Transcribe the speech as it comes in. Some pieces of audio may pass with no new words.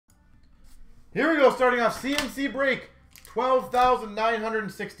Here we go, starting off CNC break,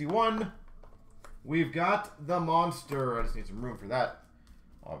 12,961. We've got the monster. I just need some room for that,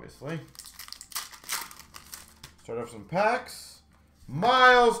 obviously. Start off some packs.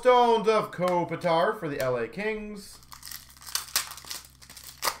 Milestones of Kopitar for the LA Kings.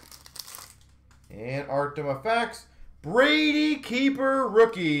 And Artem Effects. Brady Keeper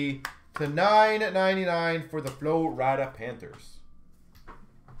rookie to $9.99 for the Florida Panthers.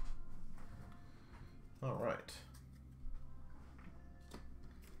 All right.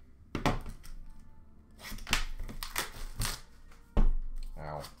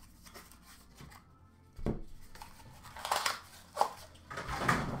 Ow.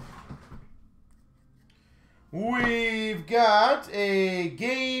 We've got a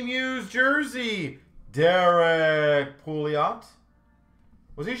game used jersey. Derek Pouliot.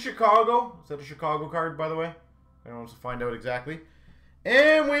 Was he Chicago? Is that a Chicago card, by the way? I don't want to find out exactly.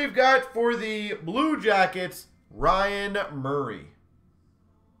 And we've got for the Blue Jackets, Ryan Murray.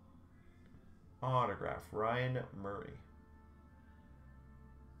 Autograph, Ryan Murray.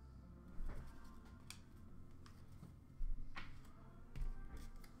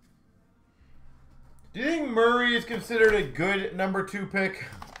 Do you think Murray is considered a good number 2 pick?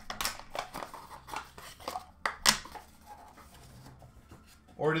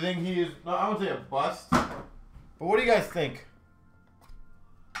 Or do you think he is, no, I wouldn't say a bust, but what do you guys think?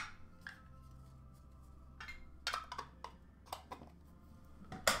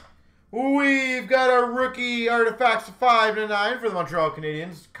 We've got a rookie artifacts 5/9 for the Montreal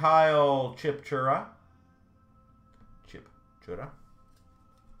Canadiens, CloutsnChara.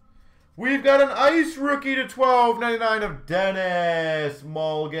 We've got an ice rookie to $12.99 of Dennis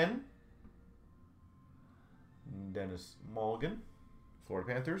Mulligan.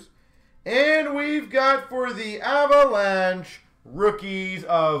 Florida Panthers. And we've got for the Avalanche rookies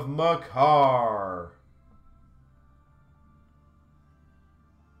of Makar.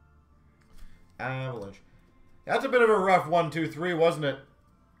 Avalanche. That's a bit of a rough 1, 2, 3, wasn't it?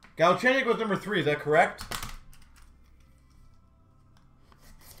 Galchenyuk was number 3, is that correct?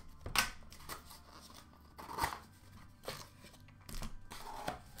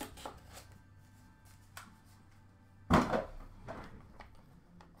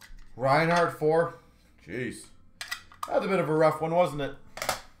 Reinhardt 4. Jeez. That's a bit of a rough one, wasn't it?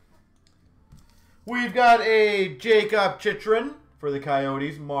 We've got a Jacob Chychrun for the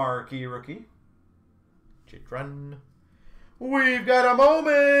Coyotes, marquee rookie. Chychrun. We've got a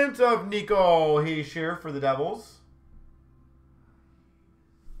moment of Nico Hischier for the Devils.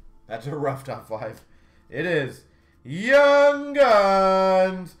 That's a rough top 5. It is. Young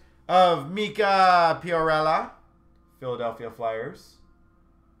Guns of Mika Piarella, Philadelphia Flyers.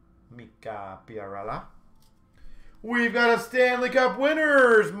 Mika Piarella. We've got a Stanley Cup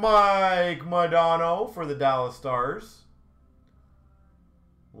winners, Mike Modano for the Dallas Stars.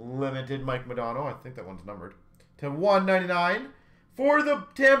 Limited Mike Modano. I think that one's numbered. To $1.99. For the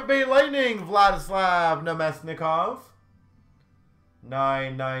Tampa Bay Lightning, Vladislav Namestnikov.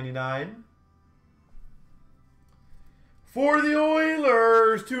 $9.99. For the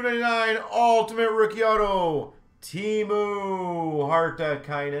Oilers, $2.99 Ultimate Rookie Auto, Timu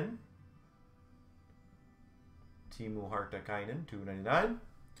Hartakainen. $2.99.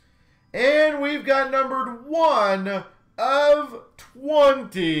 And we've got numbered 1 of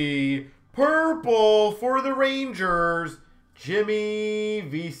 20. Purple for the Rangers, Jimmy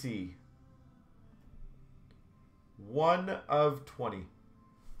Vesey. 1 of 20.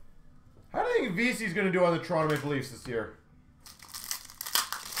 How do you think Vesey's going to do on the Toronto Maple Leafs this year?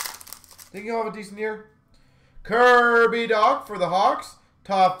 Think he'll have a decent year? Kirby Dach for the Hawks.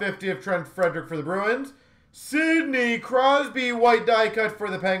 Top 50 of Trent Frederick for the Bruins. Sidney Crosby white die cut for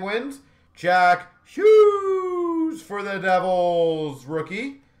the Penguins. Jack Hughes for the Devils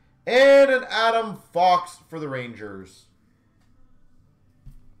rookie. And an Adam Fox for the Rangers.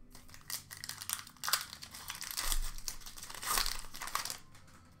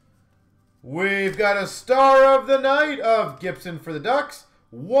 We've got a Star of the Night of Gibson for the Ducks.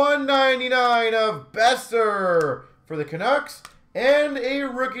 $1.99 of Besser for the Canucks. And a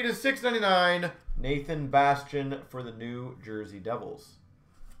rookie to $6.99, Nathan Bastian for the New Jersey Devils.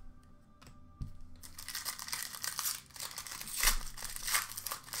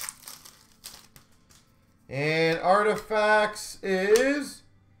 And Artifacts is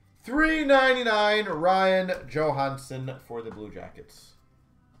 $3.99, Ryan Johansson for the Blue Jackets.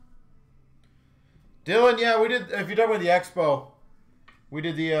 Dylan, yeah, we did, if you're done with the Expo, we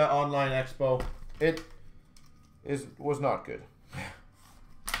did the online Expo. It was not good.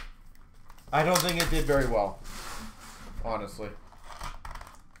 I don't think it did very well, honestly.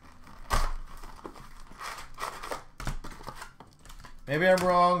 Maybe I'm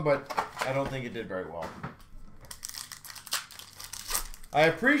wrong, but I don't think it did very well. I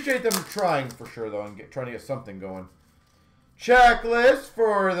appreciate them trying for sure, though, and trying to get something going. Checklist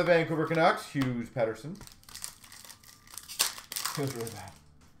for the Vancouver Canucks, Hughes Pettersson. It was really bad.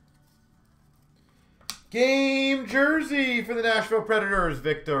 Game jersey for the Nashville Predators,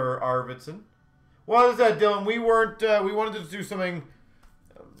 Victor Arvidsson. What is that, Dylan? We weren't. We wanted to do something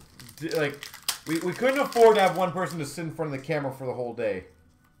like we couldn't afford to have one person to sit in front of the camera for the whole day.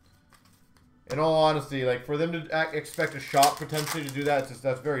 In all honesty, like for them to expect a shot potentially to do that,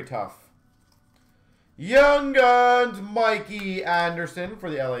 that's very tough. Young Guns, Mikey Anderson for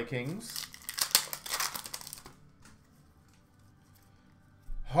the LA Kings.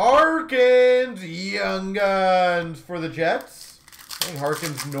 Harkins, Young Guns for the Jets. I think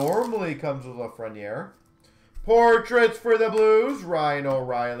Harkins normally comes with Lafreniere. Portraits for the Blues, Ryan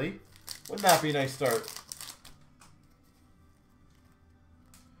O'Reilly. Wouldn't that be a nice start?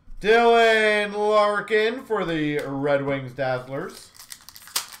 Dylan Larkin for the Red Wings Dazzlers.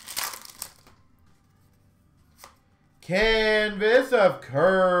 Canvas of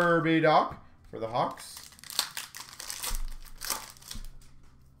Kirby Dach for the Hawks.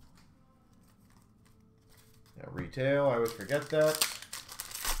 Now retail, I always forget that.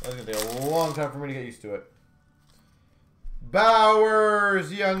 That's going to take a long time for me to get used to it.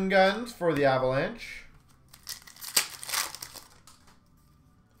 Bowers Young Guns for the Avalanche.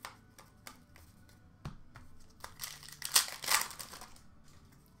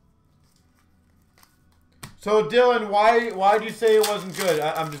 So Dylan, why do you say it wasn't good?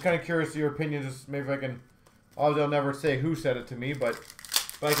 I'm just kind of curious of your opinion. Just maybe if I can, obviously I'll never say who said it to me, but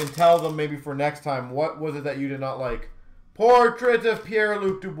if I can tell them maybe for next time, what was it that you did not like? Portraits of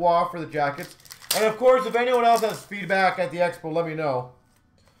Pierre-Luc Dubois for the Jackets. And of course, if anyone else has feedback at the Expo, let me know.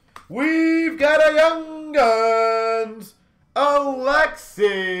 We've got a Young Guns, Alexis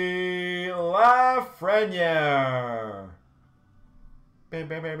Lafreniere. Bam,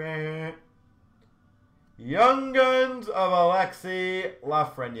 bam, bam, bam. Young Guns of Alexis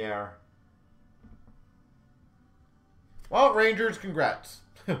Lafreniere. Well, Rangers, congrats.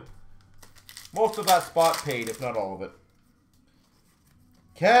 Most of that spot paid, if not all of it.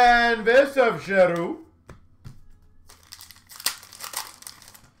 Canvas of Giroux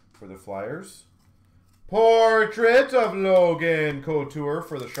for the Flyers. Portrait of Logan Couture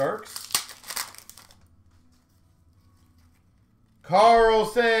for the Sharks.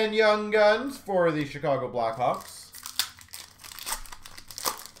 Carlson Young Guns for the Chicago Blackhawks.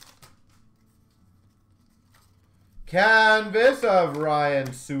 Canvas of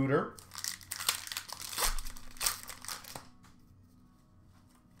Ryan Suter.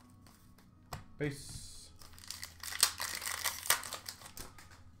 Base.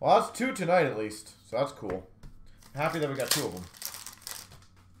 Well, that's 2 tonight at least, so that's cool. Happy that we got 2 of them.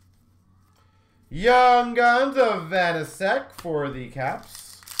 Young Guns of Vanasek for the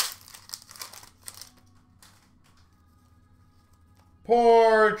Caps.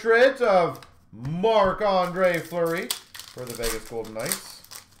 Portrait of Marc-Andre Fleury for the Vegas Golden Knights.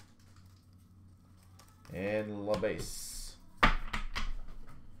 And La Base.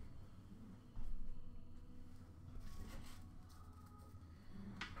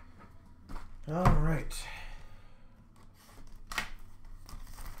 All right.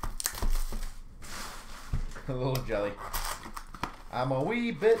 A little jelly. I'm a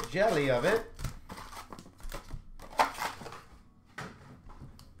wee bit jelly of it.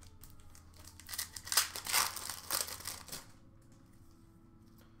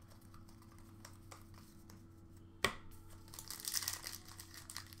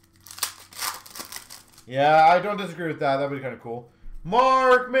 Yeah, I don't disagree with that. That would be kind of cool.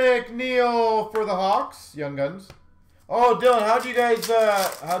 Mark McNeil for the Hawks, Young Guns. Oh, Dylan, how'd you guys,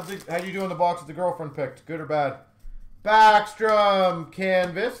 how'd you do in the box with the girlfriend picked? Good or bad? Backstrom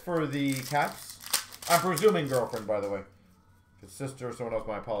Canvas for the Caps. I'm presuming girlfriend, by the way. If it's sister or someone else,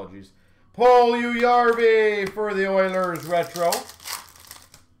 my apologies. Paul Uyarvi for the Oilers Retro.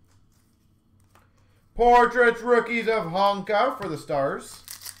 Portraits Rookies of Honka for the Stars.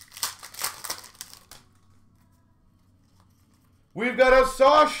 We've got a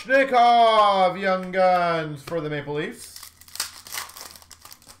Soshnikov Young Guns for the Maple Leafs.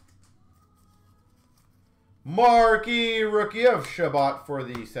 Marquee Rookie of Shabbat for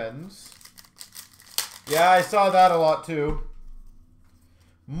the Sens. Yeah, I saw that a lot too.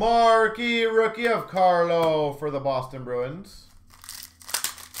 Marquee Rookie of Carlo for the Boston Bruins.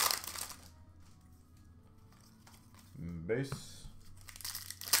 Base.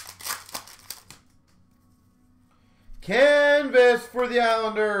 Canvas for the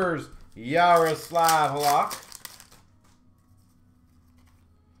Islanders, Yaroslav Halak.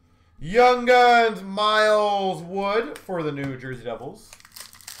 Young Guns Miles Wood for the New Jersey Devils.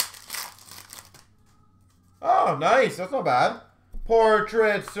 Oh, nice. That's not bad.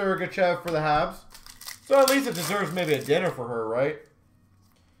 Portrait Sergachev for the Habs. So at least it deserves maybe a dinner for her, right?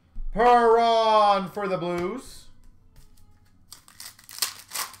 Perron for the Blues.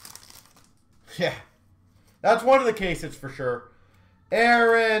 Yeah. That's one of the cases for sure.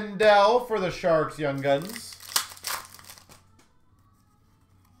 Aaron Dell for the Sharks Young Guns.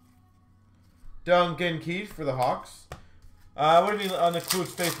 Duncan Keith for the Hawks. What do you mean on the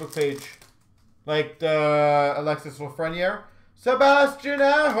Clouts Facebook page? Like the Alexis Lafreniere. Sebastian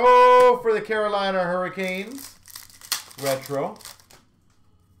Aho for the Carolina Hurricanes. Retro.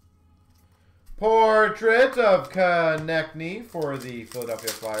 Portrait of Konechny for the Philadelphia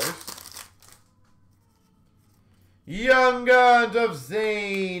Flyers. Young Guns of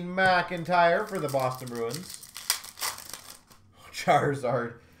Zane McIntyre for the Boston Bruins.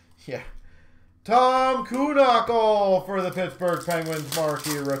 Charizard. Yeah. Tom Kuhnackel for the Pittsburgh Penguins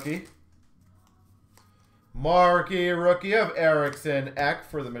marquee rookie. Marquee rookie of Eriksson Ek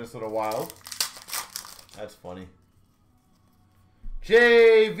for the Minnesota Wild. That's funny.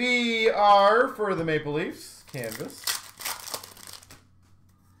 JVR for the Maple Leafs. Canvas.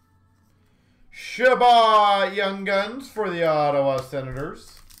 Shabbat Young Guns for the Ottawa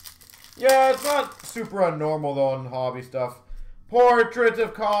Senators. Yeah, it's not super unnormal though in hobby stuff. Portrait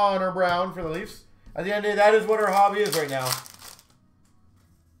of Connor Brown for the Leafs. At the end of the day, that is what our hobby is right now.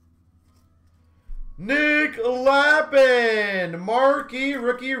 Nick Lappin, marquee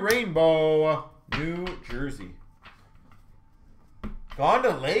rookie rainbow, New Jersey. Gone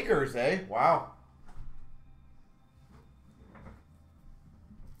to Lakers, eh? Wow.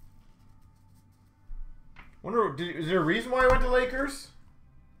 Wonder, is there a reason why I went to Lakers?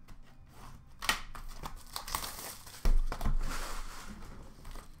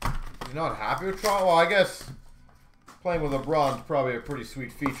 You're not happy with Toronto? Well, I guess playing with LeBron is probably a pretty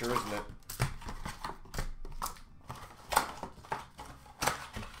sweet feature, isn't it?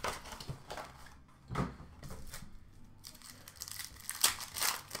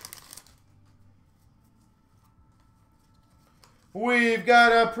 We've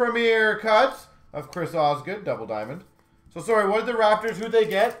got a premiere cut of Chris Osgood, double diamond. So sorry, what did the Raptors, who'd they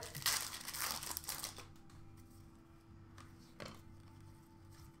get?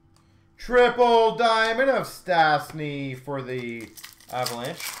 Triple diamond of Stastny for the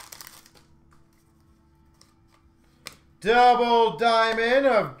Avalanche. Double diamond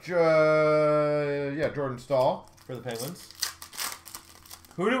of Jordan Staal for the Penguins.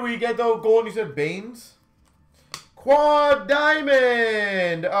 Who did we get though? Gold, you said Baines? Quad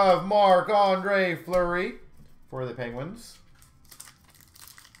diamond of Marc-Andre Fleury for the Penguins.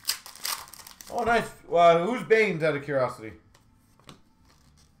 Oh, nice. Who's Baines out of curiosity?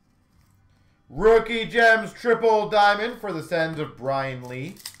 Rookie Gems triple diamond for the Sens of Brian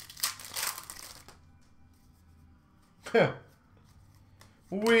Lee.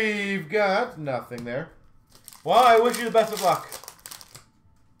 We've got nothing there. Well, I wish you the best of luck.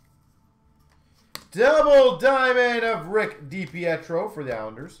 Double diamond of Rick DiPietro for the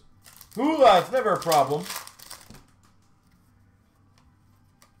Islanders. Hula, it's never a problem.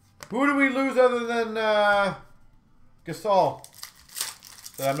 Who do we lose other than Gasol?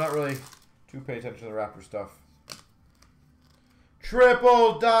 So I'm not really too pay attention to the Raptor stuff.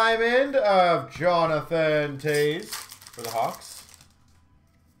 Triple diamond of Jonathan Toews for the Hawks.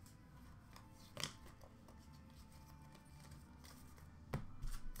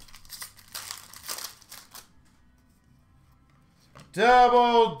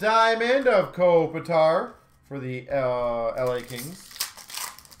 Double diamond of Kopitar for the LA Kings.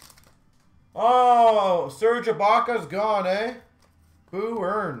 Oh, Serge Ibaka's gone, eh? Who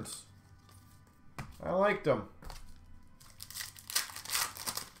earns? I liked him.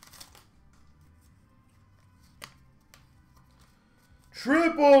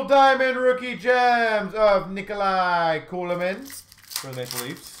 Triple diamond rookie gems of Nikolai Kulemin for the Maple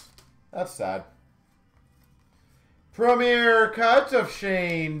Leafs. That's sad. Premier cut of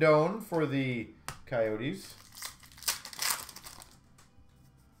Shane Doan for the Coyotes.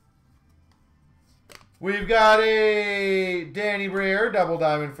 We've got a Danny Briere double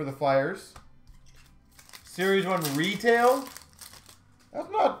diamond for the Flyers. Series 1 retail.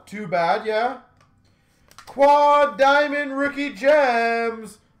 That's not too bad, yeah. Quad diamond rookie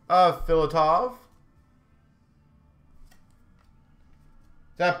gems of Filatov. Is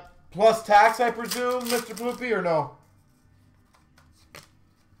that plus tax, I presume, Mr. Bloopy, or no?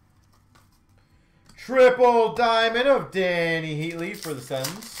 Triple diamond of Danny Heatley for the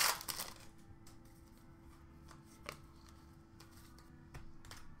Sens.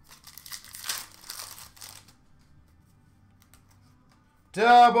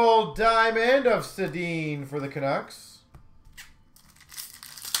 Double diamond of Sedin for the Canucks.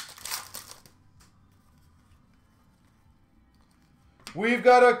 We've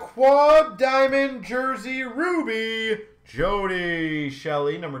got a quad diamond jersey ruby, Jody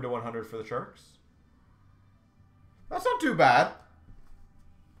Shelley, number /100 for the Sharks. That's not too bad.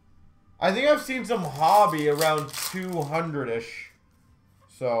 I think I've seen some hobby around 200-ish.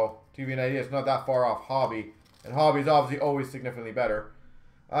 So, to give you an idea, it's not that far off hobby. And hobby is obviously always significantly better.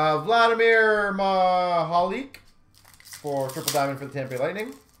 Vladimir Mahalik for triple diamond for the Tampa Bay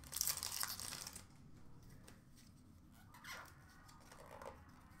Lightning.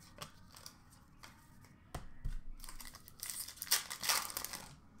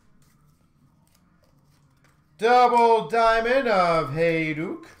 Double diamond of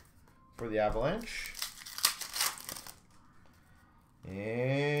Hayduk for the Avalanche.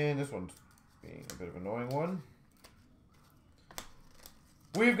 And this one's being a bit of an annoying one.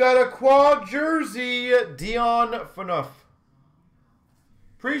 We've got a quad jersey, Dion Phaneuf.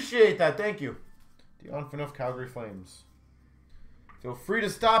 Appreciate that. Thank you. Dion Phaneuf, Calgary Flames. Feel free to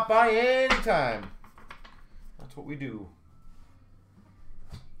stop by anytime. That's what we do.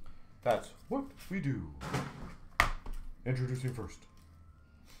 That's what we do. Introducing first.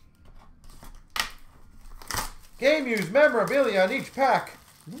 Game use memorabilia on each pack.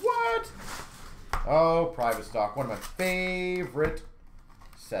 What? Oh, private stock. One of my favorite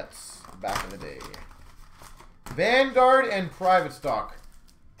sets back in the day. Vanguard and private stock.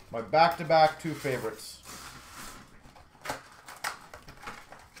 My back-to-back two favorites.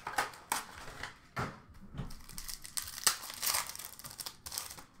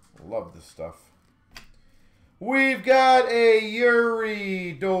 Love this stuff. We've got a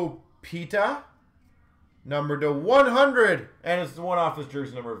Yuri Dopita, number /100, and it's the one off his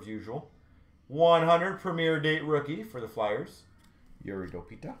jersey number as usual. 100 Premier Date rookie for the Flyers, Yuri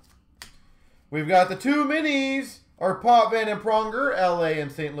Dopita. We've got the two minis, our Potvin and Pronger, LA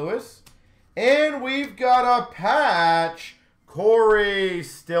and St. Louis. And we've got a patch, Corey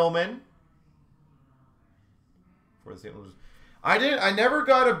Stillman for the St. Louis. I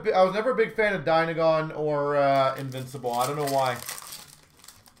was never a big fan of Dynagon or Invincible. I don't know why.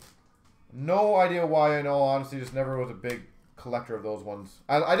 No idea why, in all honesty. Just never was a big collector of those ones.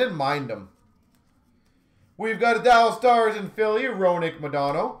 I didn't mind them. We've got a Dallas Stars in Philly, Ronick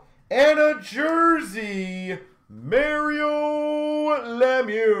Madano. And a jersey, Mario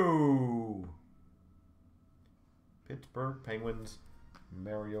Lemieux. Pittsburgh Penguins,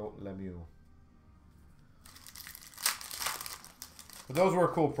 Mario Lemieux. But those were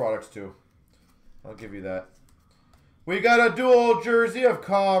cool products too. I'll give you that. We got a dual jersey of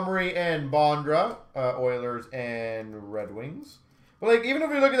Comrie and Bondra, Oilers and Red Wings. But like, even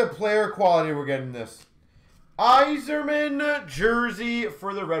if we look at the player quality, we're getting this Yzerman jersey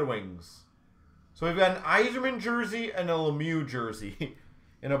for the Red Wings. So we've got an Yzerman jersey and a Lemieux jersey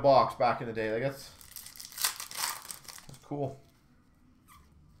in a box back in the day. Like that's cool.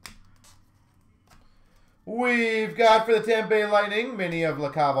 We've got for the Tampa Bay Lightning, mini of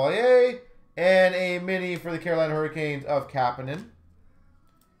LeCavalier, and a mini for the Carolina Hurricanes of Kapanen.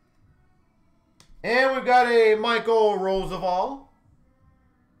 And we've got a Michael Roosevelt,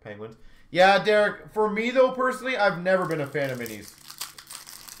 Penguins. Yeah, Derek, for me though, personally, I've never been a fan of minis.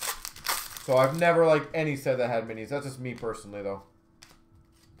 So I've never liked any set that had minis. That's just me personally though.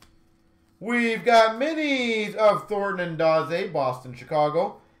 We've got minis of Thornton and Daze, Boston,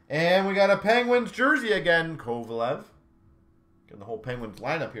 Chicago. And we got a Penguins jersey again, Kovalev. Getting the whole Penguins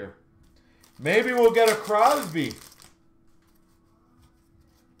lineup here. Maybe we'll get a Crosby. See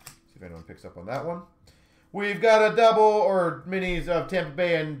if anyone picks up on that one. We've got a double or minis of Tampa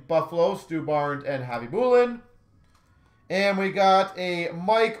Bay and Buffalo, Stu Barnes and Javi Bulin. And we got a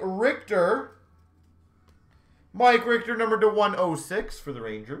Mike Richter. Mike Richter, number /106 for the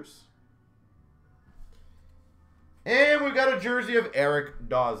Rangers. And we've got a jersey of Eric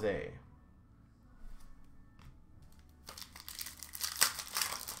Daze.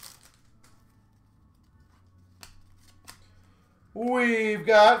 We've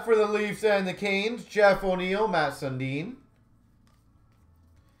got for the Leafs and the Canes, Jeff O'Neill, Matt Sundin.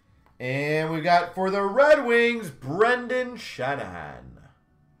 And we've got for the Red Wings, Brendan Shanahan.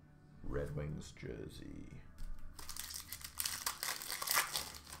 Red Wings jersey.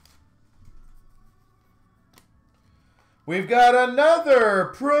 We've got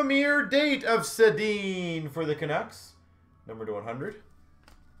another Premier Date of Sedin for the Canucks. Number /100.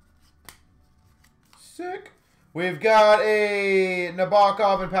 Sick. We've got a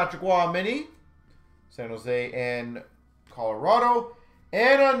Nabokov and Patrick Waugh mini. San Jose and Colorado.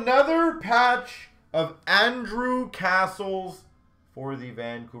 And another patch of Andrew Castles for the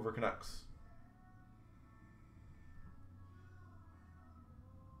Vancouver Canucks.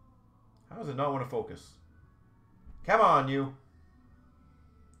 How does it not want to focus? Come on, you.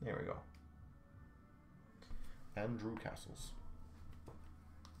 There we go. Andrew Castles.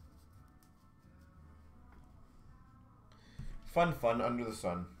 Fun, fun under the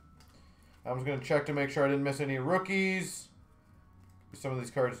sun. I was going to check to make sure I didn't miss any rookies. Some of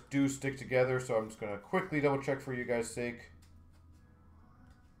these cards do stick together, so I'm just going to quickly double check for you guys' sake.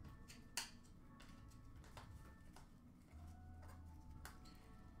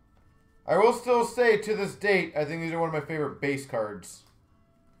 I will still say, to this date, I think these are one of my favorite base cards.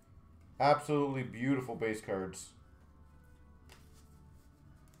 Absolutely beautiful base cards.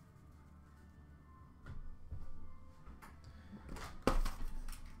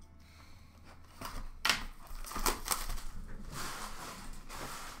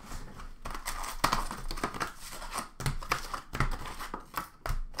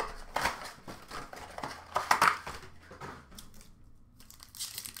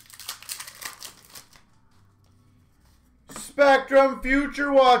 Spectrum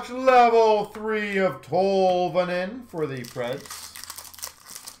Future Watch level 3 of Tolvanen for the Preds.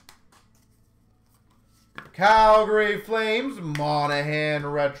 Calgary Flames, Monahan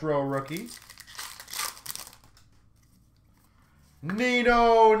retro rookie.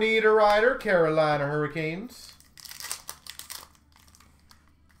 Nino Niederreiter, Carolina Hurricanes.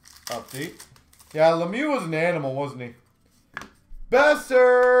 Update. Yeah, Lemieux was an animal, wasn't he?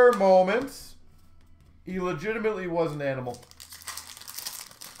 Besser moments. He legitimately was an animal.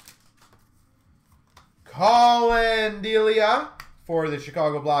 Colin Delia for the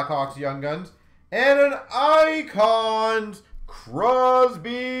Chicago Blackhawks Young Guns. And an Icons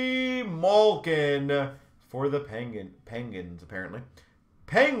Crosby Malkin for the Penguins, apparently.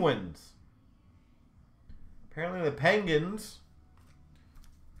 Penguins. Apparently the Penguins.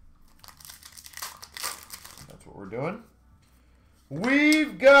 That's what we're doing.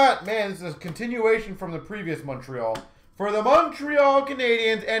 We've got, man, this is a continuation from the previous Montreal. For the Montreal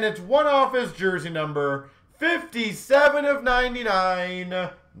Canadiens, and it's one off his jersey number, 57 of 99,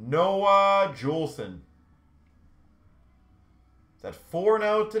 Noah Juleson. Is that 4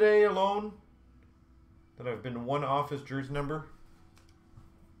 now today alone? That I've been one off his jersey number?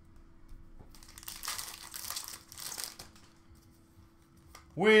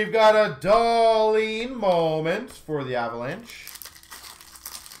 We've got a Darlene moment for the Avalanche.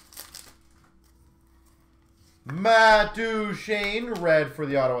 Matt Duchene, red for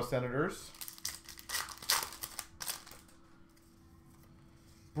the Ottawa Senators.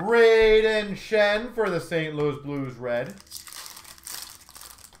 Braden Shen for the St. Louis Blues, red.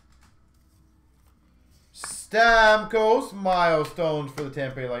 Stamkos, milestones for the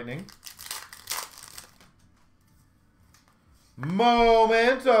Tampa Bay Lightning.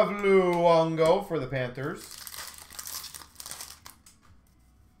 Moment of Luongo for the Panthers.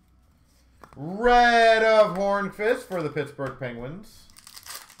 Red of Hornqvist for the Pittsburgh Penguins.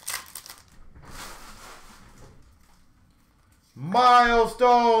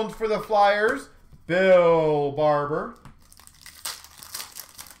 Milestones for the Flyers, Bill Barber.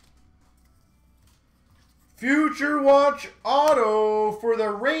 Future Watch Auto for the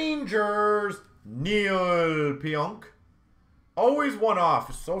Rangers, Neil Pionk. Always one off.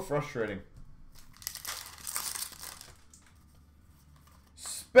 It's so frustrating.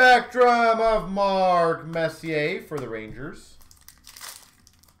 Spectrum of Mark Messier for the Rangers.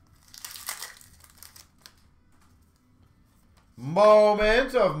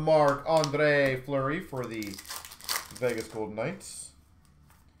 Moment of Marc-Andre Fleury for the Vegas Golden Knights.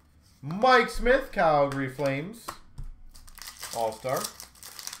 Mike Smith, Calgary Flames. All-Star.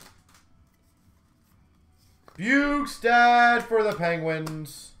 Bukestad for the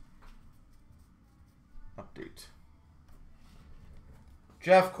Penguins. Update.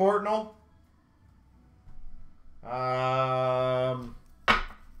 Jeff Courtnall.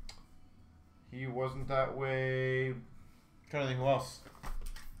 He wasn't that way. I'm trying to think who else.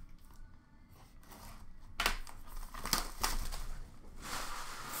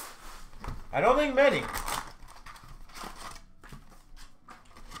 I don't think many.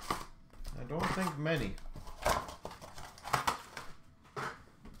 I don't think many.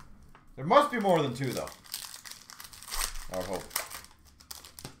 There must be more than 2, though. I would hope.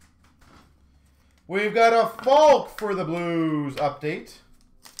 We've got a Falk for the Blues update.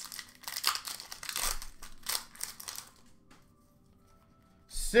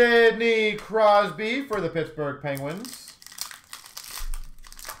 Sidney Crosby for the Pittsburgh Penguins.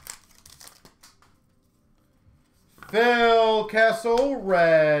 Phil Kessel,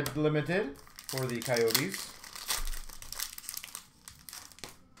 red limited for the Coyotes.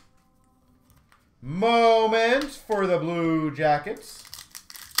 Moment for the Blue Jackets.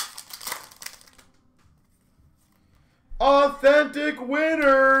 Authentic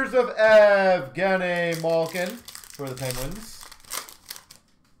winners of Evgeny Malkin for the Penguins.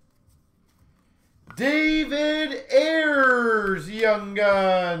 David Ayers, Young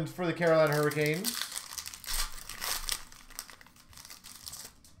Guns for the Carolina Hurricanes.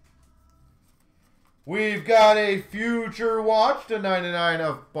 We've got a Future Watch to 99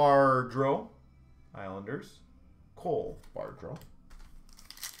 of Bardreau, Islanders. Cole Bardreau.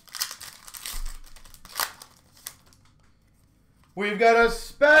 We've got a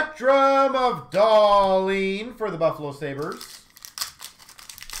Spectrum of Darlene for the Buffalo Sabres.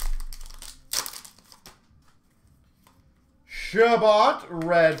 Shabbat,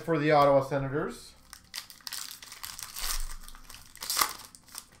 red for the Ottawa Senators.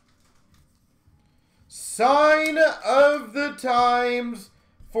 Sign of the Times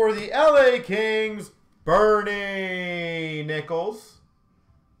for the LA Kings, Bernie Nichols.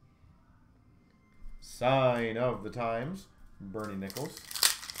 Sign of the Times, Bernie Nichols.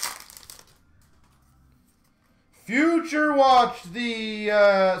 Future Watch, the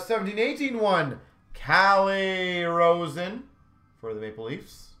 17-18 one, Calle Rosen for the Maple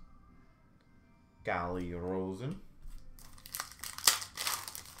Leafs. Calle Rosen.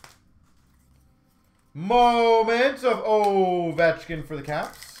 Moment of Ovechkin for the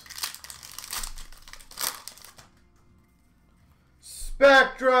Caps.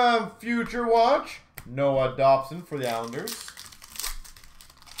 Spectrum Future Watch, Noah Dobson for the Islanders.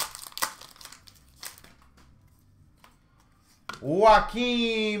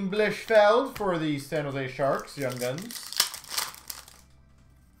 Joachim Blichfeld for the San Jose Sharks, Young Guns.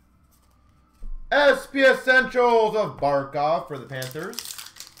 SP Essentials of Barkov for the Panthers.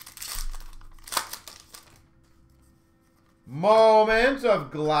 Moment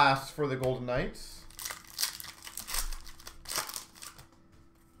of Glass for the Golden Knights.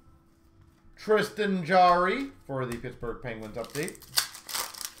 CloutsnChara for the Pittsburgh Penguins update.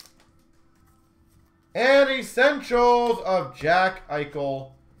 And Essentials of Jack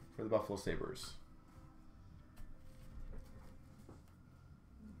Eichel for the Buffalo Sabres.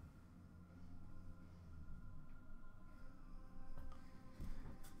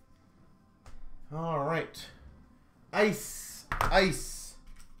 All right. Ice, ice,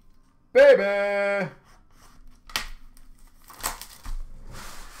 baby.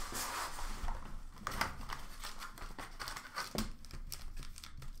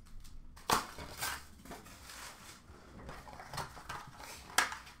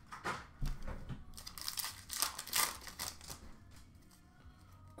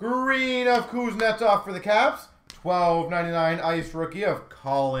 Green of Kuznetsov for the Caps. $12.99 ice rookie of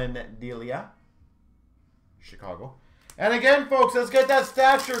Colin Delia, Chicago. And again, folks, let's get that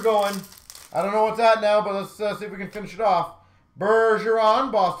stature going. I don't know what's at now, but let's see if we can finish it off.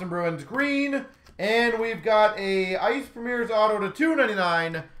 Bergeron, Boston Bruins green. And we've got a Ice Premier's auto to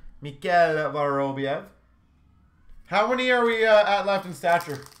 $2.99, Mikhail Vorobiev. How many are we at left in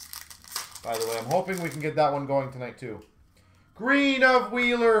stature? By the way, I'm hoping we can get that one going tonight, too. Green of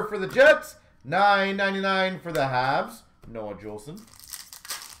Wheeler for the Jets. $9.99 for the Habs, Noah Juleson.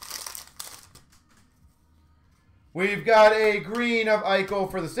 We've got a green of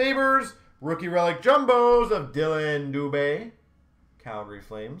Eichel for the Sabres. Rookie relic jumbos of Dylan Dubé, Calgary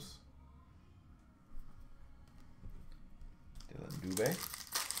Flames. Dylan Dubé.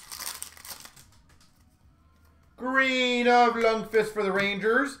 Green of Lundqvist for the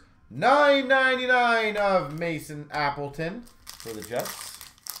Rangers. $9.99 of Mason Appleton for the Jets.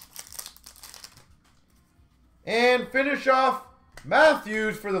 And finish off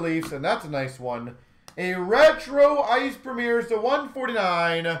Matthews for the Leafs, and that's a nice one. A retro Ice Premiers to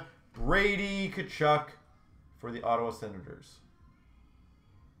 $149, Brady Tkachuk for the Ottawa Senators.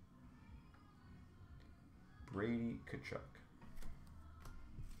 Brady Tkachuk.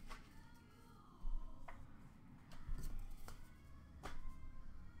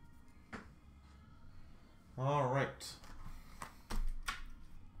 All right.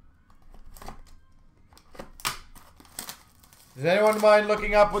 Does anyone mind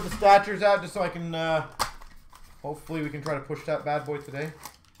looking up what the stature's at, just so I can, hopefully we can try to push that bad boy today.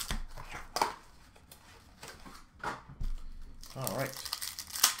 All right.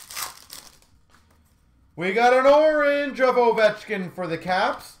 We got an orange of Ovechkin for the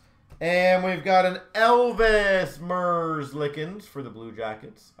Caps. And we've got an Elvis Merzlikins for the Blue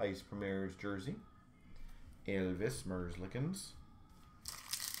Jackets. Ice Premier's jersey. Elvis Merzlikins.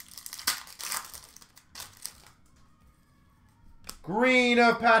 Green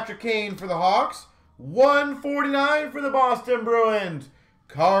of Patrick Kane for the Hawks. $149 for the Boston Bruins.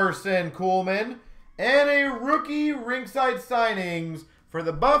 Carson Kuhlman. And a rookie ringside signings for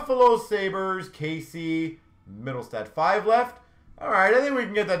the Buffalo Sabres, Casey Middlestad. 5 left. All right, I think we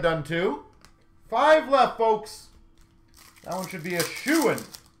can get that done too. 5 left, folks. That one should be a shoo-in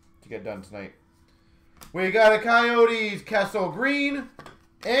to get done tonight. We got a Coyotes Kessel Green.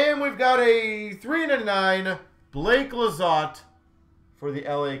 And we've got a $3.99 Blake Lizotte for the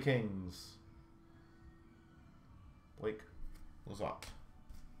LA Kings. Blake Lizotte.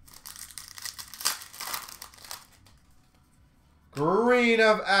 Green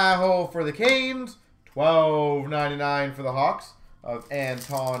of Aho for the Canes. $12.99 for the Hawks of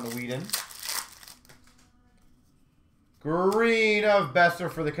Anton Whedon. Green of Besser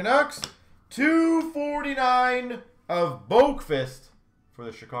for the Canucks. $2.49 of Boakfist for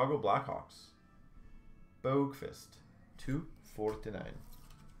the Chicago Blackhawks. Boakfist. $2.49.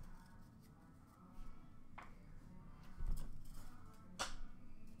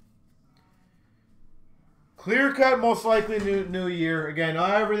 Clear cut, most likely new year. Again,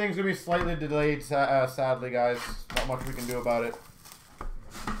 everything's going to be slightly delayed, sadly, guys. Not much we can do about it.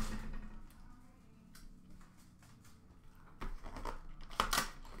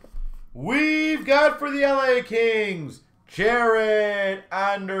 We've got for the LA Kings, Jarrett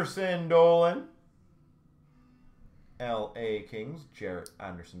Anderson Dolan. LA Kings, Jarrett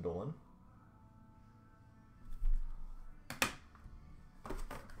Anderson Dolan.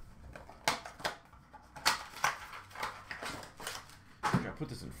 Put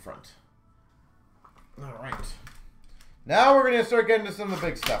this in front. All right. Now we're going to start getting to some of the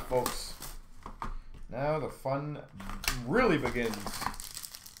big stuff, folks. Now the fun really begins.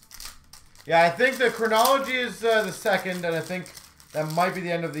 Yeah, I think the chronology is the second, and I think that might be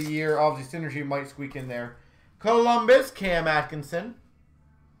the end of the year. Obviously, Synergy might squeak in there. Columbus, Cam Atkinson.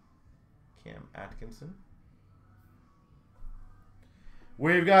 Cam Atkinson.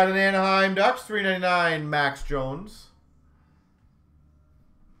 We've got an Anaheim Ducks, $3.99, Max Jones.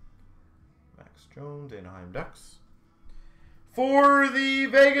 Jones, Anaheim Ducks. For the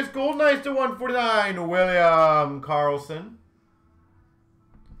Vegas Golden Knights to $149, William Karlsson.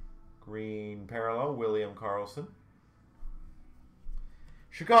 Green parallel, William Karlsson.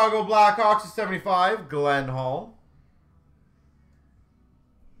 Chicago Blackhawks to $75, Glenn Hall.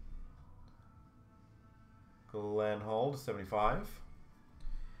 Glenn Hall to $75.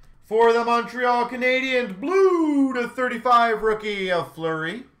 For the Montreal Canadiens, blue to $35, rookie of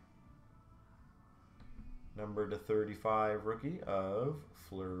Fleury. Number to 35 rookie of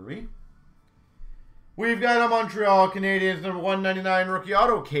Fleury. We've got a Montreal Canadiens number 199 rookie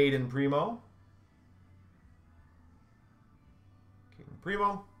auto, Caden Primo. Caden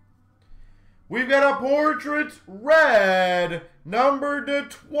Primo. We've got a portrait red number to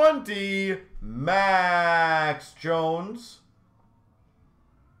 20, Max Jones.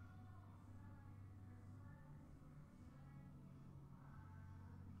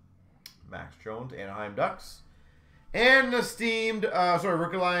 Max Jones, Anaheim Ducks. And the steamed,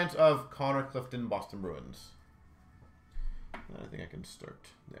 rookie alliance of Connor Clifton, Boston Bruins. I think I can start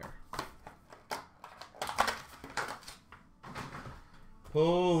there.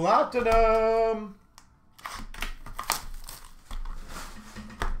 Platinum.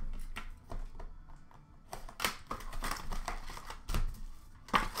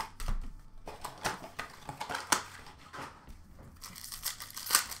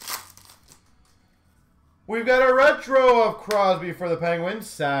 We've got a retro of Crosby for the Penguins,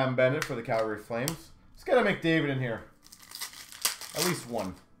 Sam Bennett for the Calgary Flames. Let's get a McDavid in here. At least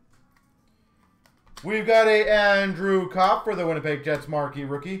one. We've got a Andrew Kopp for the Winnipeg Jets marquee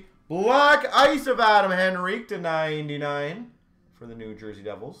rookie. Black Ice of Adam Henrique to 99 for the New Jersey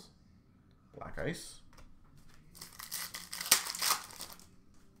Devils. Black Ice.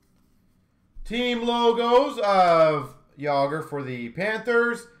 Team logos of Yager for the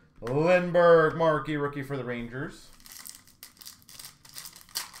Panthers. Lindbergh marquee rookie for the Rangers.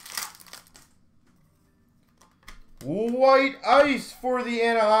 White Ice for the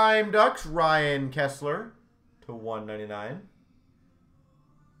Anaheim Ducks, Ryan Kessler to 199.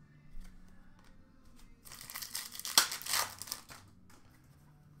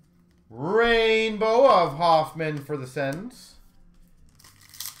 Rainbow of Hoffman for the Sens.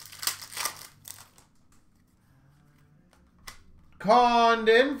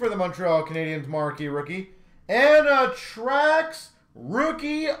 Condon for the Montreal Canadiens marquee rookie. And a Trax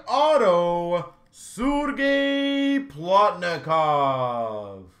rookie auto, Sergei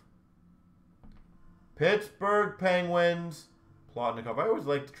Plotnikov. Pittsburgh Penguins, Plotnikov. I always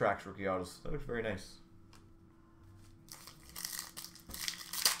like the Trax rookie autos. That looks very nice.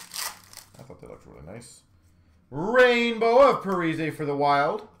 I thought that looked really nice. Rainbow of Parise for the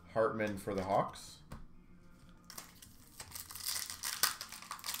Wild. Hartman for the Hawks.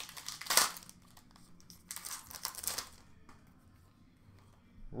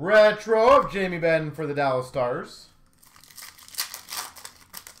 Retro of Jamie Benn for the Dallas Stars.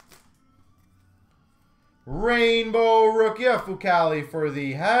 Rainbow rookie of Fucali for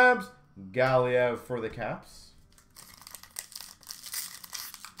the Habs. Galiev for the Caps.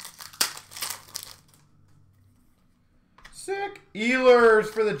 Sick. Ehlers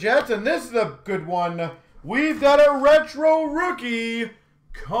for the Jets. And this is a good one. We've got a retro rookie,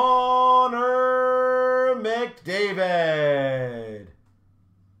 Connor McDavid.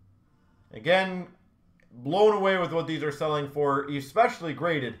 Again, blown away with what these are selling for, especially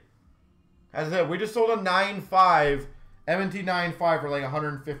graded. As I said, we just sold a 9.5, M&T 9.5 for like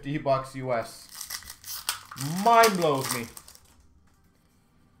 $150 US. Mind blows me.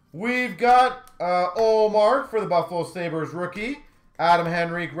 We've got Olmark for the Buffalo Sabres rookie. Adam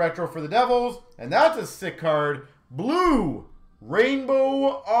Henrique retro for the Devils. And that's a sick card. Blue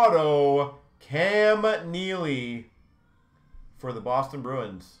Rainbow Auto Cam Neely for the Boston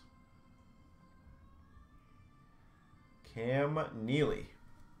Bruins. Cam Neely.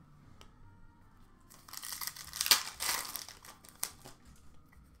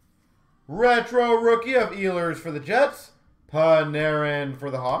 Retro rookie of Ehlers for the Jets. Panarin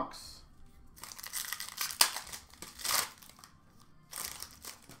for the Hawks.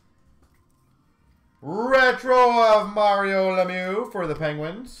 Retro of Mario Lemieux for the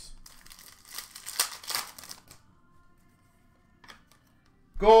Penguins.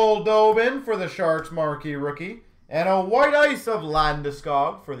 Goldobin for the Sharks marquee rookie. And a white ice of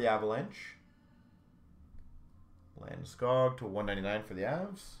Landeskog for the Avalanche. Landeskog to 199 for the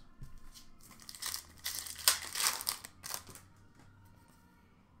Avs.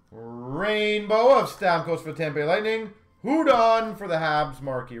 Rainbow of Stamkos for Tampa Bay Lightning. Hudon for the Habs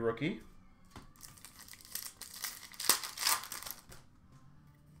marquee rookie.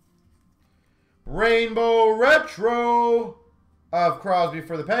 Rainbow retro of Crosby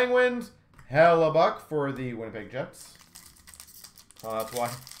for the Penguins. Hellebuck for the Winnipeg Jets. Oh, that's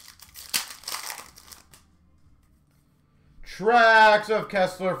why. Tracks of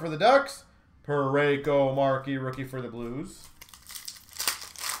Kessler for the Ducks. Parayko marquee rookie for the Blues.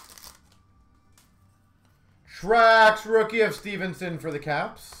 Tracks rookie of Stevenson for the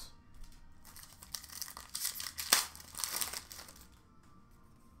Caps.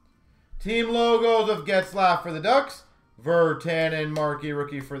 Team logos of Getzlaf for the Ducks. Virtanen marquee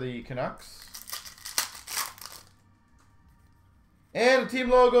rookie for the Canucks. And team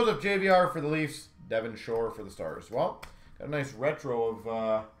logos of JVR for the Leafs. Devon Shore for the Stars. Well, got a nice retro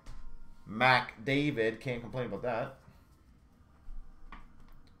of Mac David. Can't complain about that.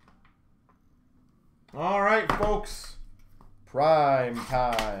 All right, folks. Prime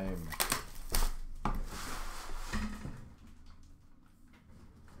time.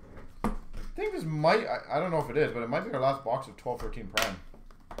 I think this might, I don't know if it is, but it might be our last box of 12-13 Prime.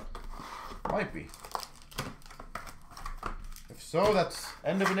 Might be. If so, that's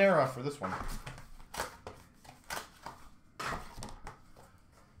end of an era for this one.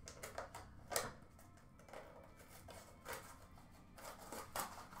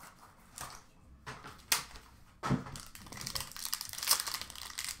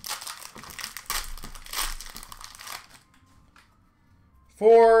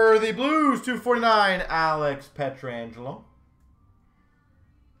 For the Blues, 249, Alex Pietrangelo.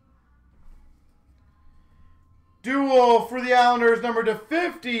 Duel for the Islanders, number to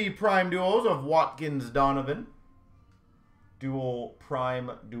 50, prime duels of Watkins Donovan. Dual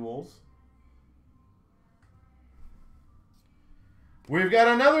prime duels. We've got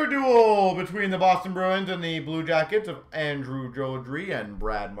another duel between the Boston Bruins and the Blue Jackets of Andrew Jodry and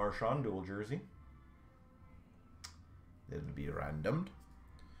Brad Marchand, dual jersey. This would be randomed.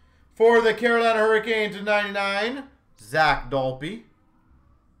 For the Carolina Hurricanes to 99, Zach Dalpe.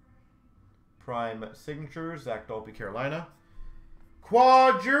 Prime signatures, Zach Dalpe, Carolina.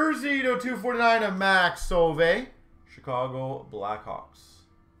 Quad jersey to 249 of Max Sauve, Chicago Blackhawks.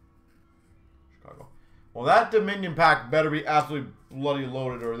 Chicago. Well, that Dominion pack better be absolutely bloody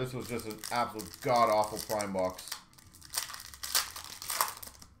loaded, or this was just an absolute god-awful prime box.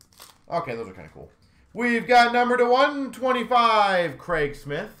 Okay, those are kind of cool. We've got number to 125, Craig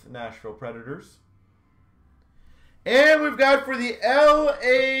Smith, Nashville Predators. And we've got for the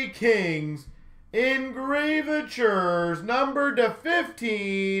LA Kings, engravatures, number to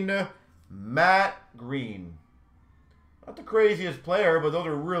 15, Matt Green. Not the craziest player, but those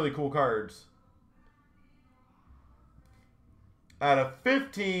are really cool cards. Out of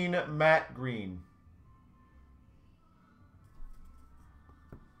 15, Matt Green.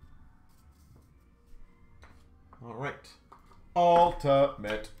 All right.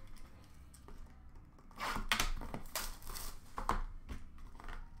 Ultimate.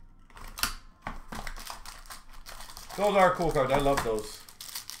 Those are cool cards. I love those.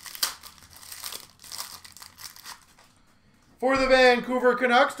 For the Vancouver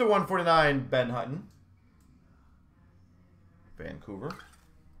Canucks to 149, Ben Hutton. Vancouver.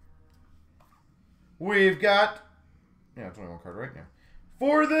 We've got, yeah, it's only one card right now.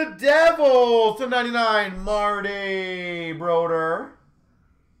 For the Devils to 99, Marty Brodeur.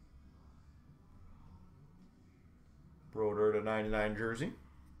 Brodeur to 99 jersey.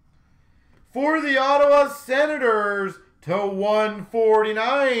 For the Ottawa Senators to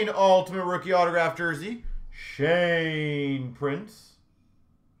 149, Ultimate Rookie Autograph jersey, Shane Prince.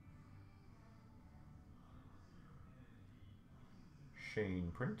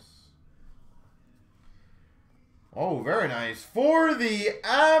 Shane Prince. Oh, very nice. For the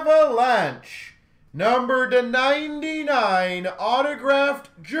Avalanche, number to 99,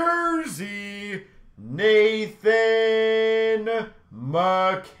 autographed jersey, Nathan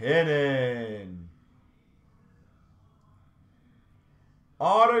McKinnon.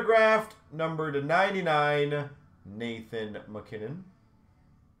 Autographed number to 99, Nathan McKinnon.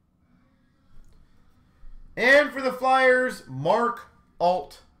 And for the Flyers, Mark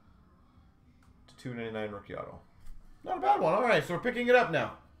Alt to 299 rookie auto. Not a bad one. All right, so we're picking it up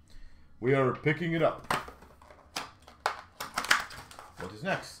now. We are picking it up. What is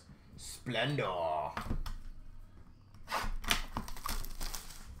next? Splendor.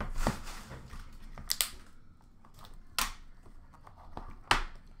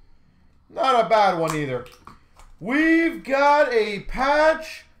 Not a bad one either. We've got a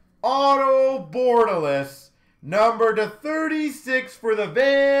patch auto borderless, number to 36 for the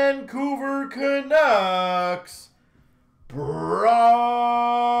Vancouver Canucks,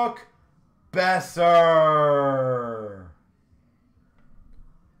 Brock Besser.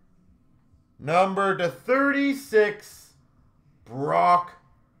 Number to 36, Brock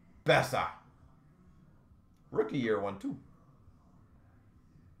Besser. Rookie year one, too.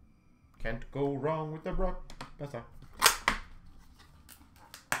 Can't go wrong with the Brock Besser.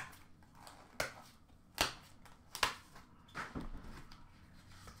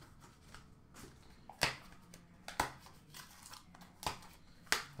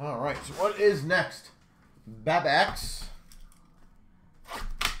 All right, so what is next? Babax.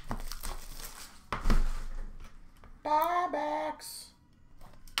 Babax.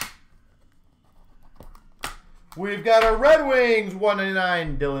 We've got a Red Wings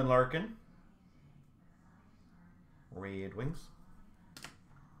 199 Dylan Larkin. Red Wings.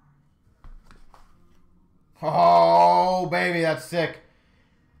 Oh, baby, that's sick.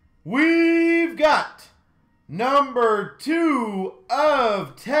 We've got number 2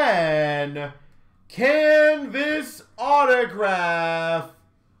 of 10 canvas autograph,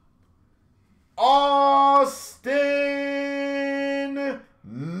 Austin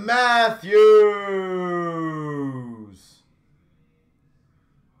Matthews.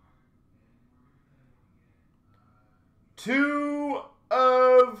 2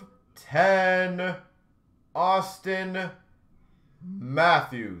 of 10, Austin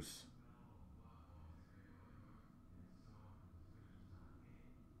Matthews.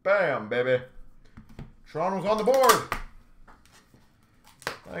 Bam, baby. Toronto's on the board.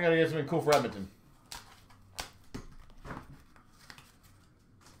 I gotta get something cool for Edmonton.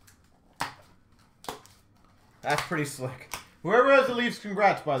 That's pretty slick. Whoever has the Leafs,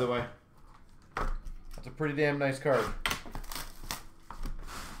 congrats, by the way. That's a pretty damn nice card.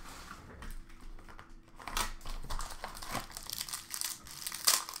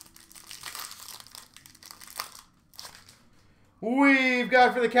 We've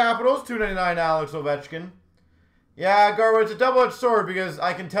got for the Capitals, $2.99 Alex Ovechkin. Yeah, Garwood, it's a double-edged sword because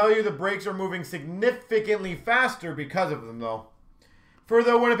I can tell you the breaks are moving significantly faster because of them, though. For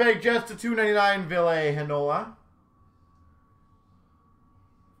the Winnipeg Jets to $2.99 Ville Heinola.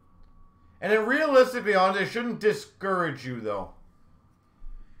 And then realistically, honestly, it shouldn't discourage you, though.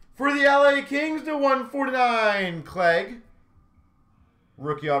 For the LA Kings to $149 Clegg.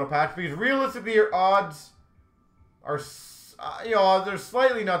 Rookie auto patch. Because realistically, your odds are, you know, they're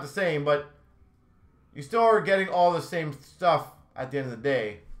slightly not the same, but you still are getting all the same stuff at the end of the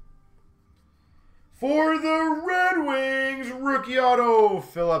day. For the Red Wings, rookie auto,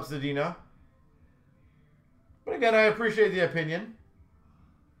 Philip Zadina. But again, I appreciate the opinion.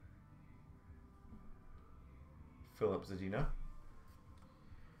 Philip Zadina.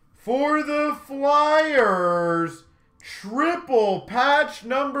 For the Flyers, triple patch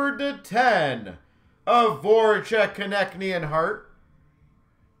number to 10 of Voracek, Konechny, and Hart.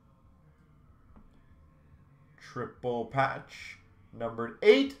 Triple patch numbered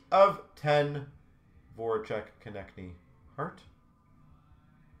 8 of 10, Voracek, Konechny, Hart.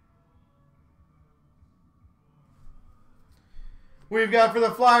 We've got for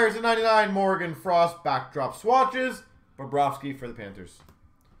the Flyers at 99, Morgan Frost backdrop swatches. Bobrovsky for the Panthers.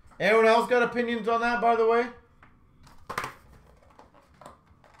 Anyone else got opinions on that, by the way?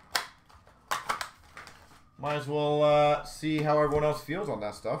 Might as well see how everyone else feels on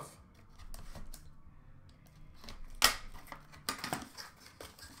that stuff.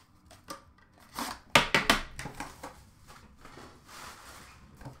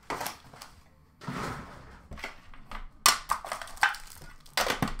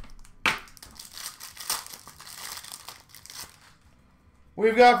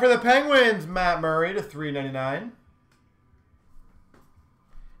 We've got for the Penguins, Matt Murray to 399.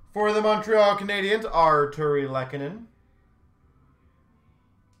 For the Montreal Canadiens, Arturi Lehkonen.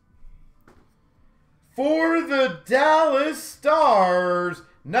 For the Dallas Stars,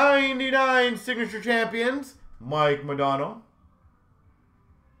 99 signature champions, Mike Modano.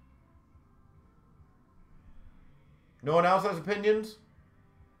 No one else has opinions?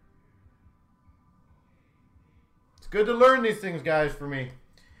 It's good to learn these things, guys, for me.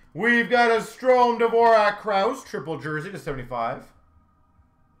 We've got a Strome Dvorak Krause, triple jersey to 75.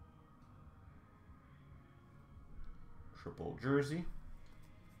 Triple jersey.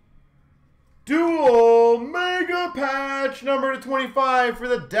 Dual mega patch number to 25 for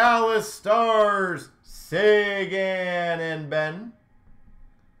the Dallas Stars. Sagan and Ben.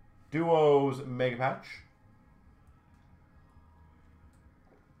 Duos mega patch.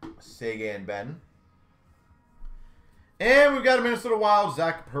 Sagan Ben. And we've got a Minnesota Wild,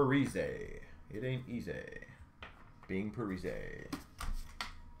 Zach Parise. It ain't easy being Parise.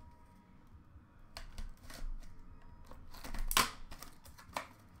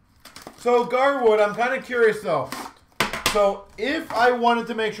 So, Garwood, I'm kind of curious, though. So, if I wanted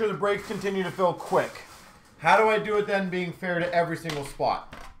to make sure the breaks continue to fill quick, how do I do it then being fair to every single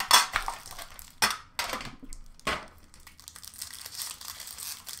spot?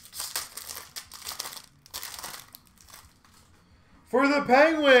 For the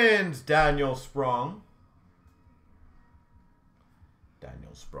Penguins, Daniel Sprong.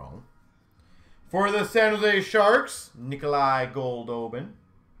 For the San Jose Sharks, Nikolai Goldobin.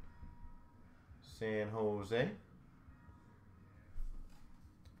 San Jose.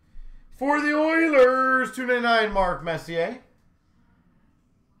 For the Oilers, 299, Mark Messier.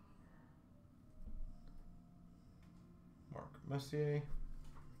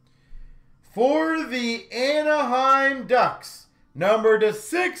 For the Anaheim Ducks, number to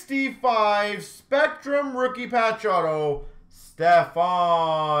 65, Spectrum rookie patch auto,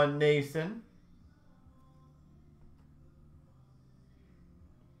 Stefan Nason.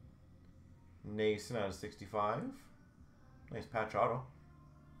 Nason out of 65. Nice patch auto.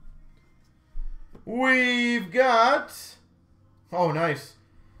 We've got... Oh, nice.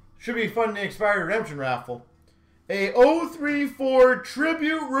 Should be fun in the expired redemption raffle. A 034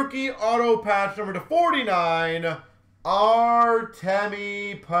 Tribute Rookie Auto Patch number to 49.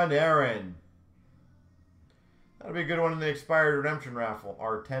 Artemi Panarin. That'll be a good one in the expired redemption raffle.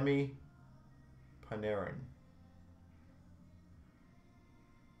 Artemi Panarin.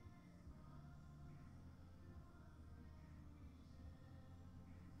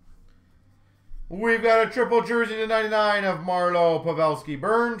 We've got a triple jersey to 99 of Marlo Pavelski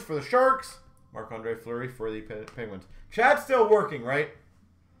Burns for the Sharks. Marc-Andre Fleury for the Penguins. Chat's still working, right?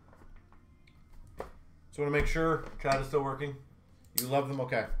 Just want to make sure chat is still working. You love them?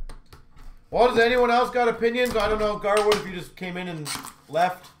 Okay. Well, does anyone else got opinions? I don't know, Garwood, if you just came in and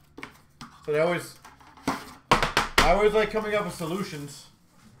left. But I always like coming up with solutions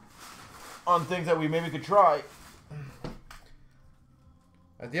on things that we maybe could try.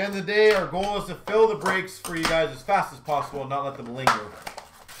 At the end of the day, our goal is to fill the breaks for you guys as fast as possible and not let them linger.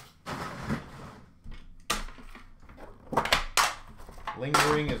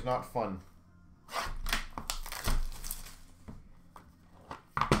 Lingering is not fun.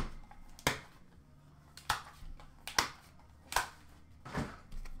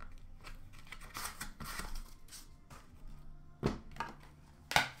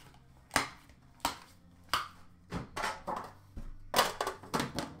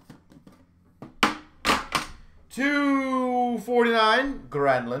 $249,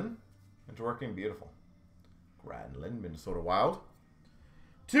 Granlund. It's working beautiful. Granlund, Minnesota Wild.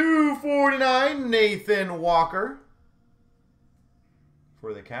 $249, Nathan Walker.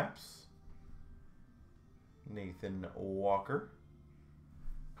 For the Caps. Nathan Walker.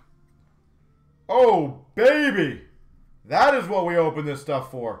 Oh, baby! That is what we opened this stuff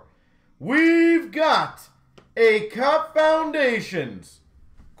for. We've got a Cup Foundations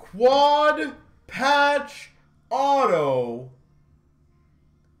Quad Patch Auto,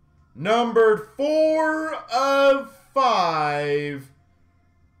 numbered 4 of 5.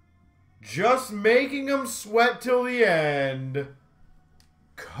 Just making them sweat till the end.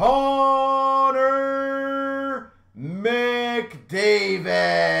 Connor McDavid.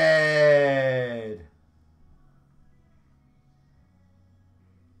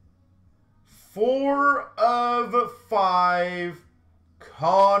 4 of 5.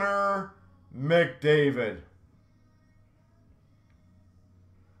 Connor McDavid.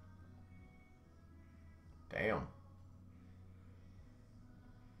 Damn.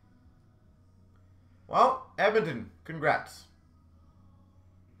 Well, Edmonton, congrats.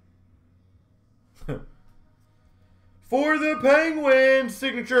 For the Penguins,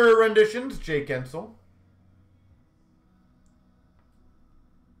 signature renditions, Jake Ensel.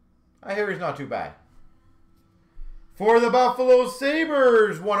 I hear he's not too bad. For the Buffalo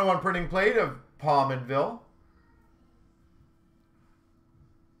Sabres, 101 printing plate of Pominville.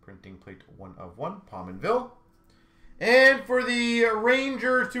 Printing plate 1 of 1, Pominville. And for the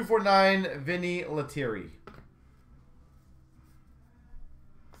Rangers, 249, Vinny Lettieri.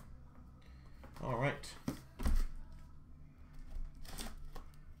 All right.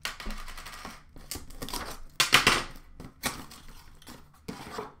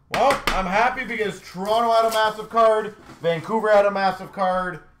 Well, I'm happy because Toronto had a massive card, Vancouver had a massive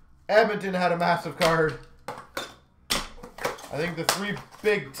card, Edmonton had a massive card. I think the 3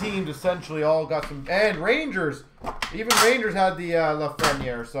 big teams essentially all got some, and Rangers, even Rangers had the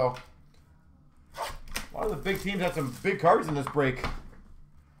Lafreniere, so a lot of the big teams had some big cards in this break.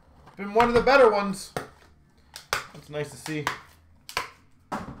 Been one of the better ones. That's nice to see.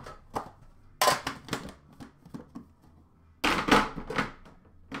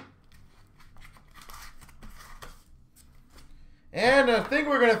 And I think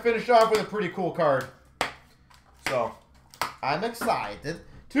we're going to finish off with a pretty cool card. So, I'm excited.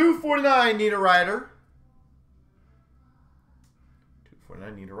 249 Niederreiter.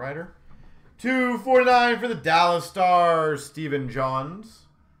 249 Niederreiter. 249 for the Dallas Stars, Stephen Johns.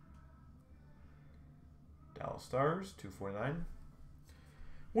 Dallas Stars, 249.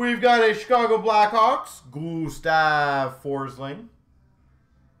 We've got a Chicago Blackhawks, Gustav Forsling.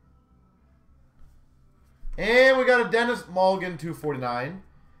 And we got a Dennis Mulligan, 249.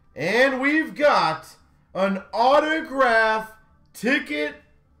 And we've got an autograph ticket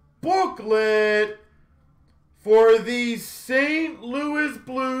booklet for the St. Louis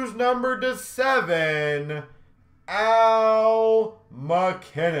Blues, numbered to 7, Al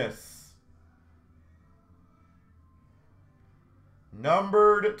MacInnis.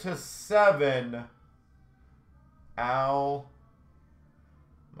 Numbered to 7, Al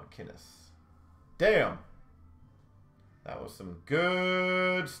MacInnis. Damn. That was some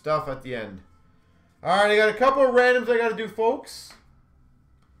good stuff at the end. All right, I got a couple of randoms I got to do, folks.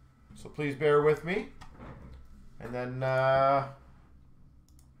 So please bear with me. And then,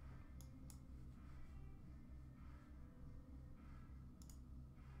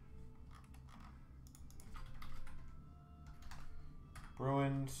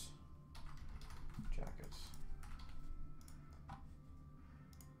 Bruins, Jackets.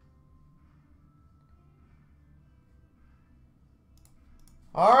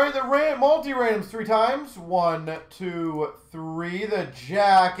 All right, the multi-randoms 3 times. 1, 2, 3. The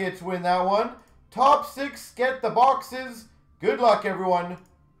Jackets win that one. Top 6 get the boxes. Good luck, everyone.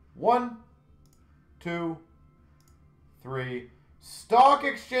 1, 2, 3. Stock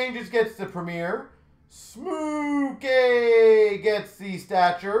Exchanges gets the Premier. Smooky gets the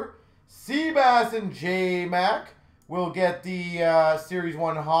Stature. Seabass and J-Mac will get the Series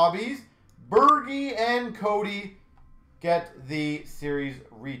 1 Hobbies. Bergie and Cody get the Series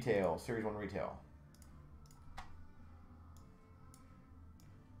 1 Retail.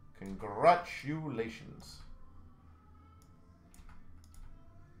 Congratulations.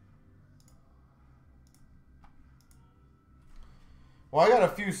 Well, I got a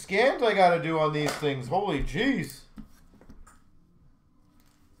few scans I got to do on these things. Holy jeez.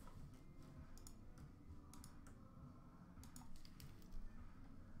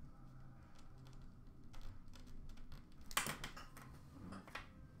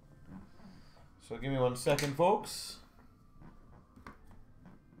 So give me 1 second, folks.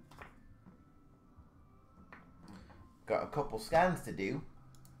 Got a couple scans to do.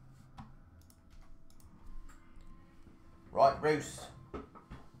 Right, Bruce.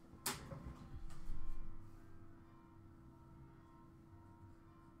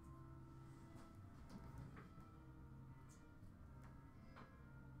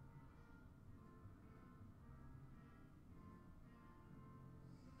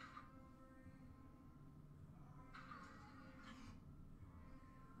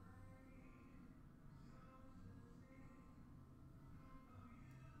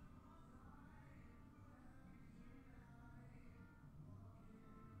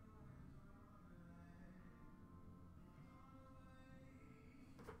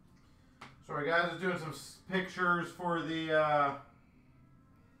 Sorry guys, I was doing some pictures for the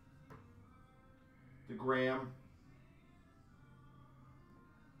gram.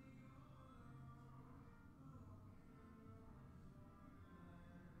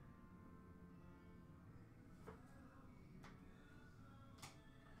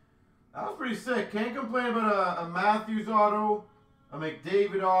 That was pretty sick. Can't complain about a Matthews auto, a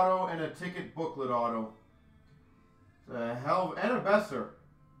McDavid auto, and a ticket booklet auto. It's a hell of, and a Besser.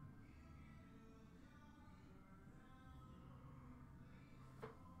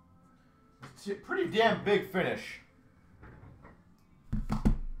 It's a pretty damn big finish.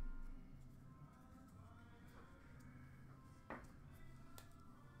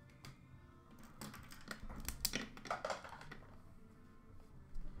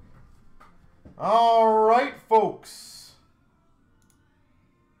 All right, folks.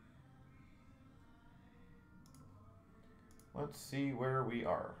 Let's see where we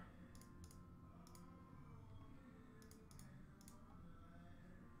are.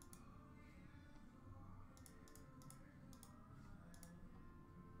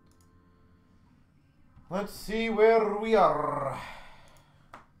 Let's see where we are.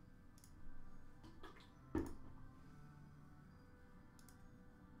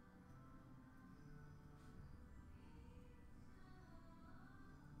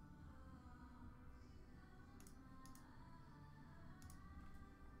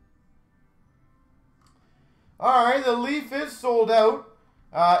 All right, the Leaf is sold out.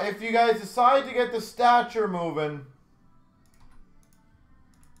 If you guys decide to get the stature moving,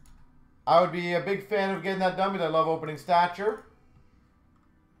 I would be a big fan of getting that done because I love opening stature.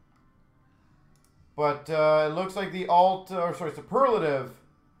 But it looks like the superlative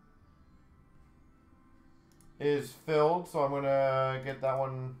is filled, so I'm gonna get that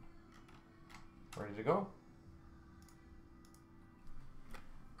one ready to go.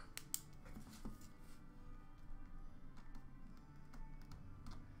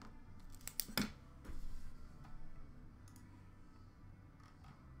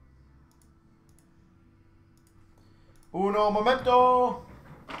 Uno momento.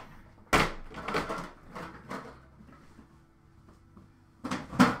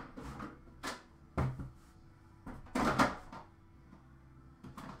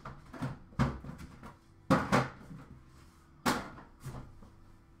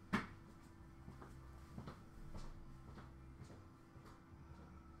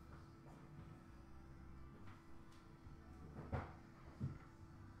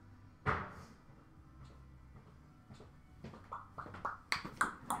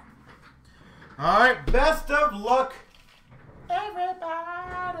 All right, best of luck,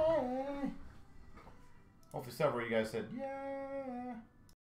 everybody. Hopefully several of you guys said, yeah.